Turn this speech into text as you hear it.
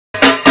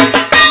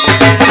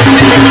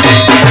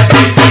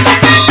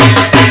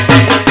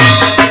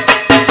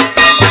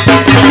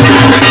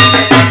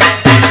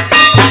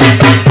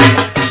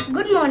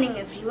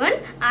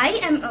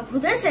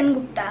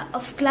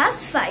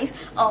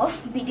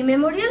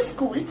Model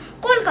School,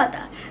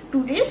 Kolkata.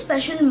 Today's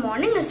special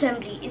morning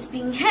assembly is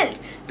being held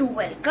to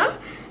welcome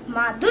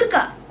Maa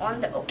Durga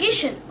on the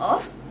occasion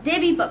of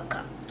Devi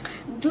Pakka.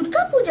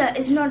 Durga Puja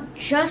is not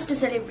just a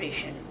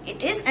celebration,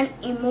 it is an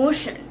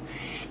emotion.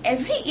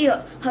 Every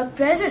year her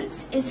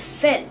presence is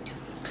felt.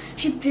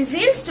 She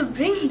prevails to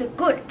bring the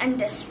good and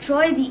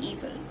destroy the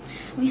evil.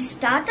 We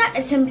start our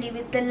assembly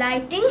with the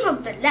lighting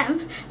of the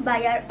lamp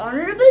by our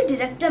Honorable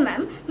Director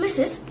Ma'am,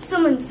 Mrs.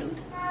 Suman Sood.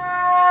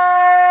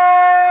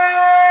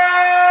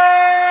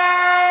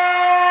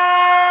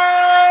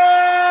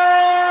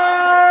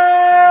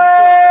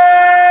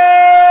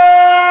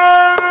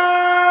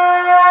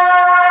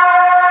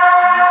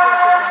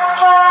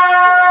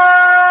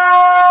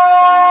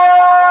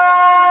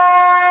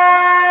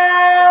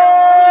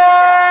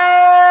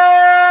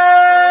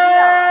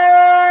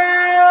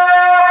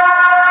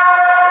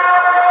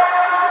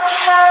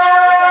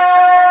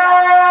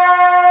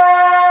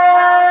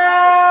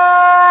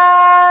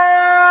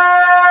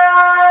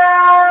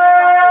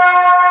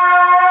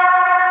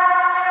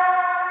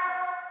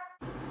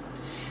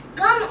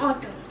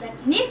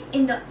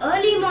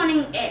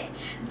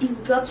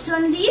 Dewdrops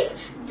on leaves,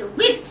 the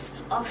whiff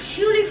of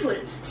shuriful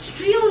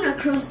strewn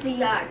across the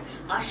yard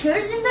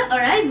ushers in the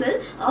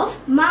arrival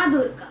of Maa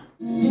Durga.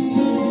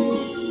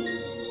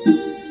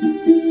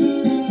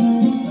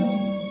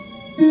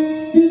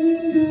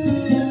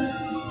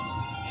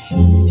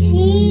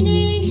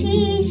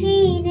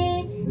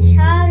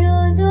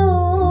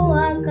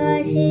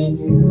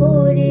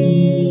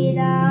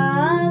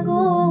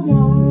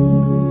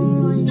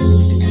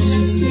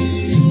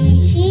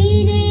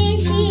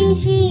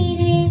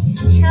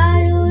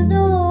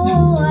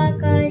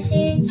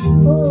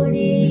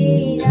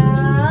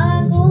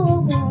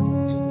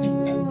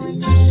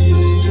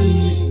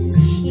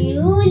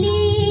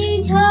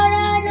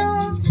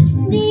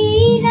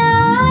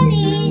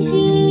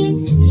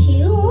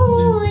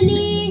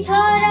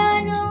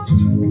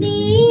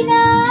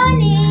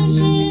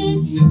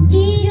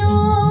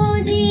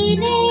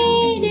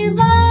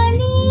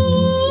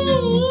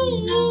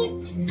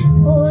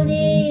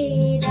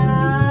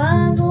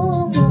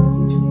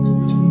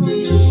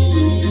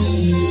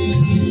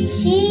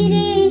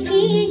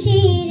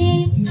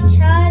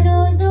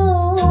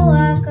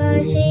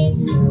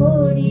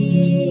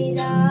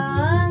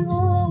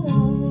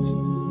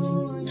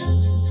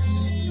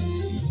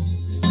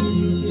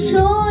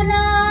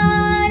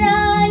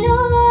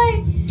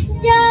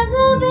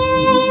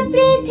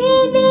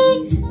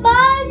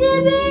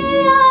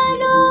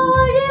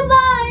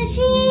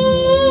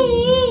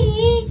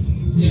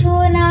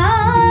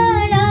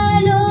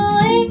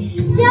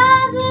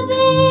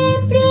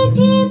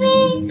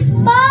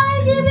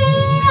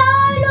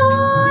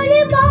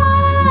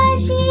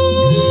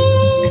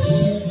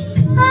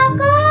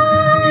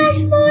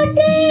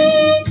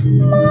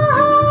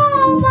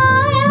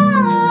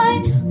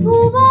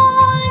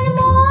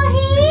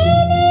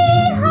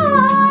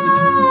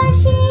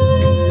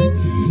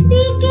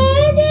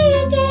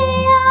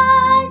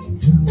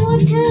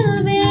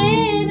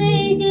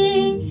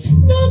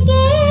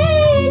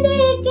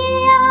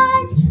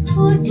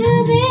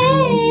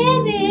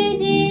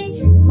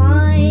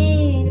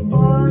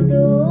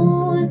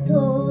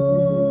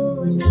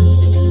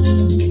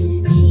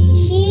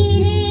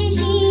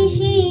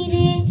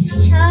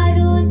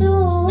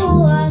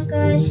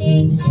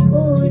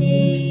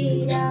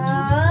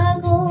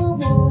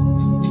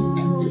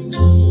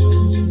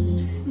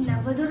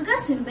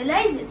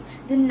 Symbolizes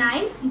the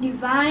 9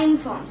 divine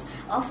forms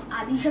of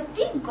Adi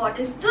Shakti,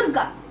 Goddess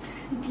Durga.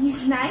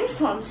 These 9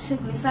 forms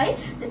signify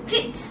the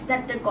traits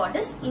that the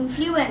goddess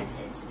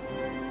influences.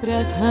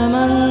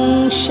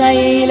 Prathamang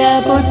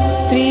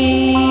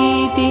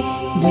Shailaputriti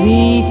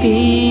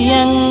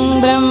Dvitiyang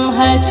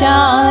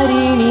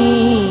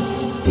Brahmacharini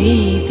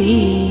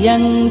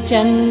Tritiyang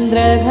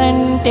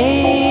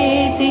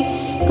Chandraghanteti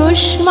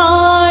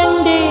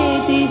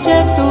Kushmandeti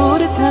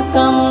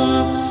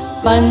Chaturthakam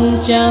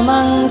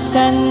Panchamang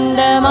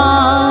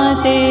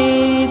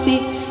Skandamaateti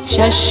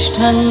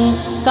Shashthang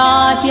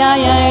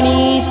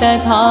Katyayani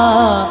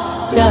Tatha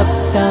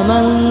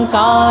Saptamang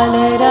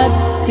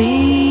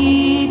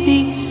Kalarattiti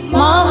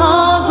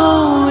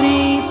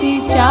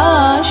Mahagauriti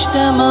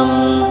Chashtamam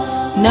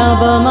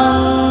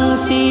Navamang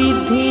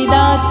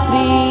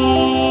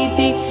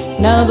Siddhidatriti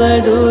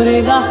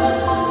Navadurga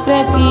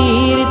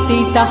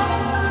Prakirtita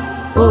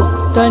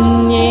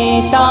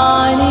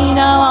Uktanyetani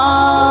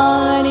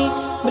Navani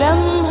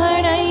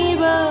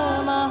Brahmanaiva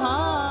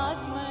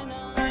Mahatmana.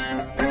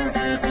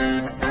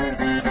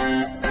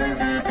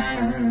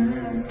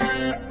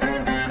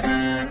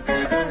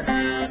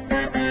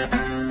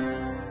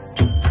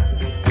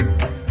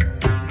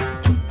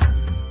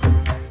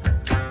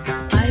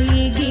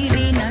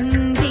 Aigiri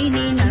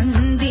Nandini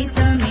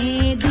Nandita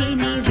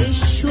Medhini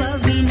Vishwa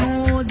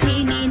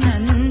Vinodhini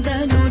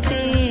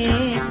Nandanute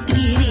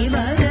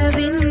Girivara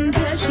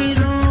Vindhya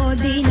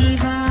Shirodhini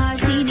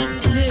Vasini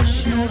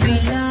Vishnu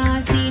Vila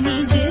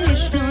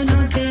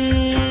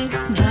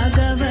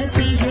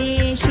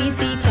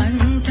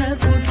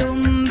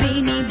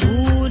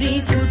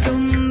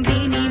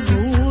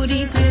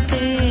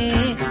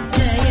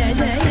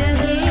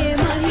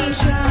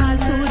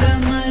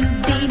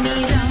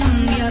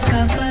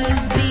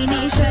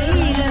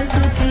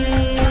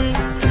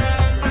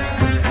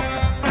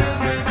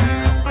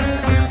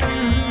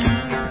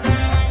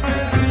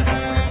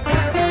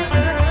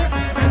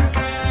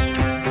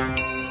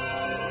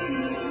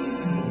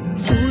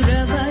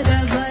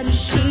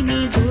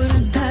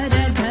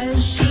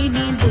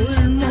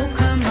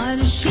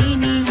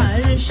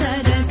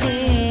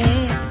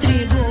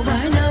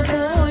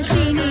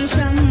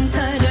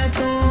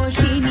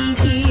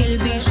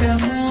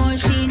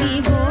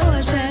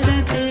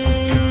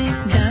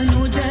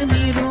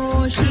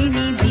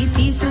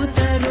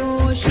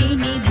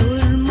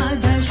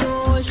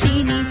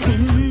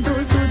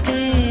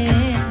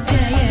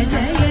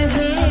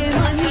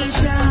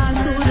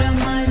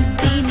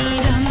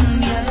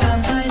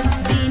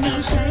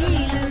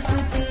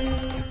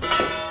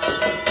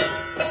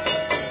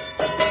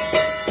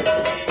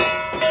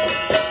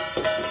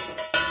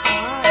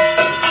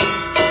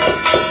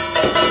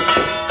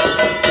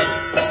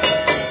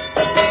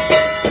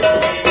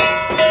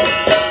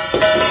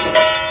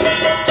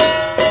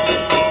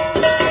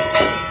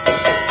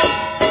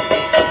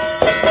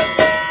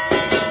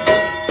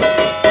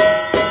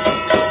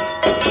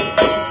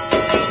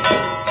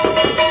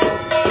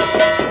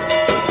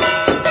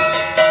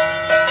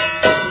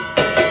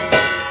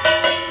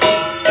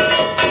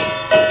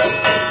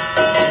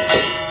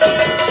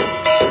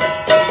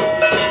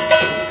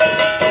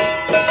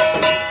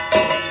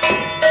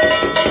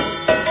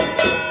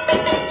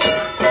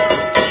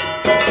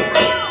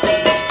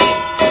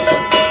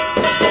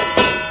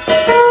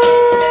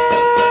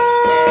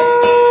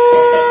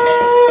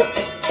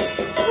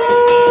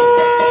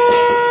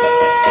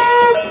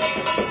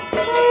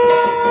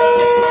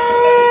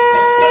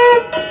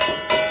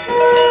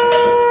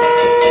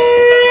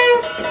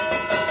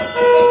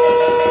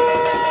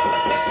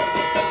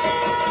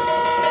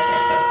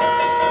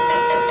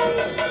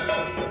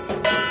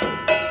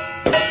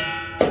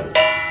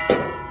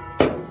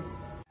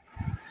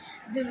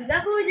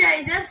Durga Puja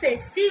is a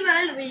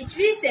festival which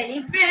we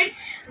celebrate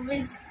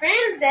with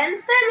friends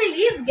and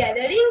families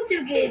gathering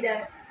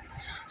together.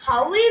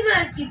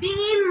 However, keeping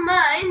in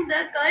mind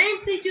the current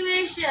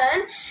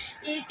situation,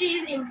 it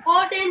is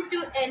important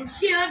to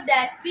ensure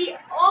that we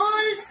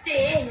all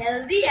stay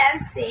healthy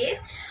and safe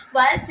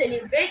while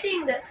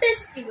celebrating the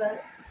festival.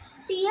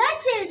 Dear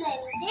children,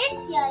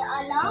 this year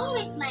along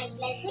with my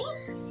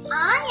blessing,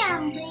 I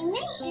am bringing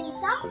in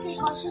some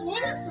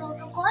precautionary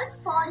protocols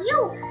for you.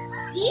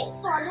 Please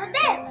follow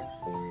them.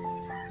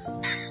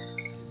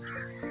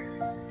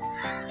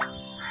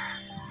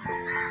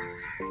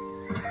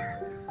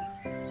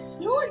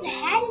 Use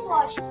hand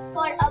wash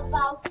for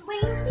about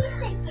 20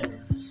 seconds.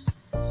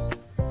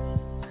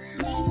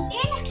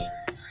 Maintain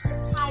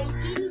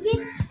hygiene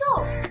with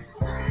soap.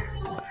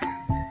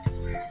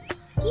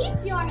 Keep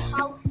your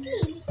house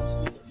clean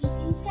with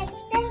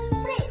disinfectant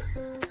spray.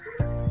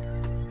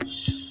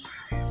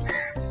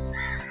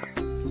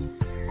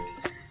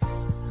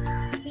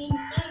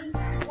 Maintain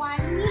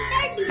 1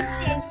 meter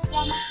distance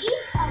from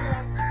each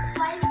other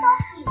while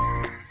talking.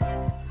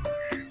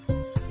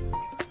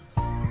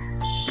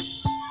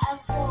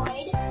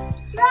 Avoid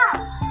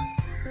crowds.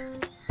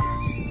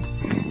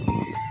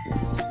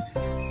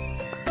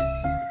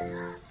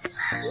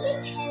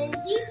 Eat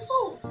healthy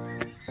food.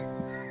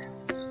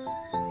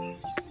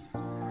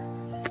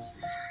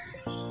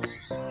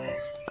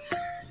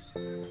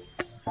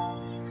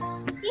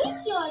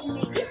 Take your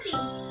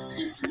medicines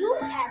if you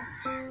have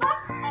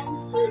cough and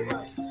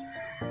fever.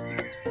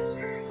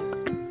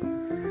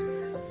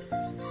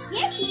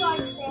 Get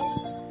yourself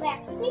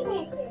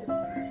vaccinated.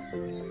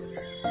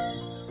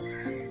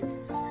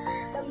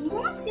 The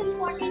most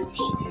important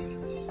thing,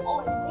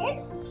 always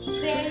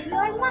wear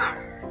your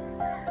mask.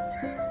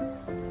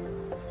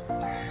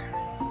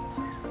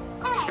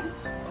 And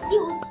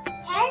use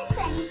hand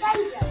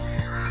sanitizer.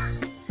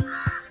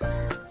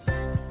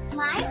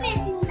 My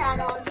blessings are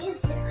always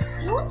with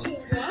you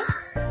children.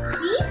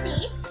 Be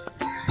safe,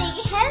 stay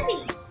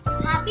healthy.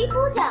 Happy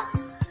Puja!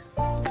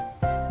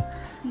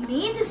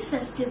 May this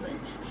festival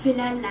fill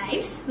our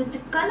lives with the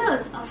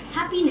colors of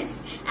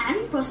happiness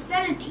and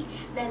prosperity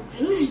that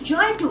brings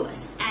joy to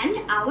us and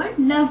our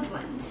loved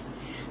ones.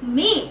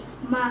 May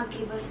Ma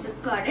give us the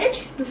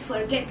courage to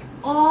forget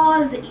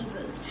all the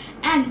evils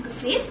and to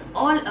face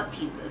all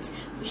upheavals.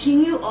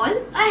 Wishing you all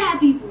a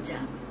happy Puja.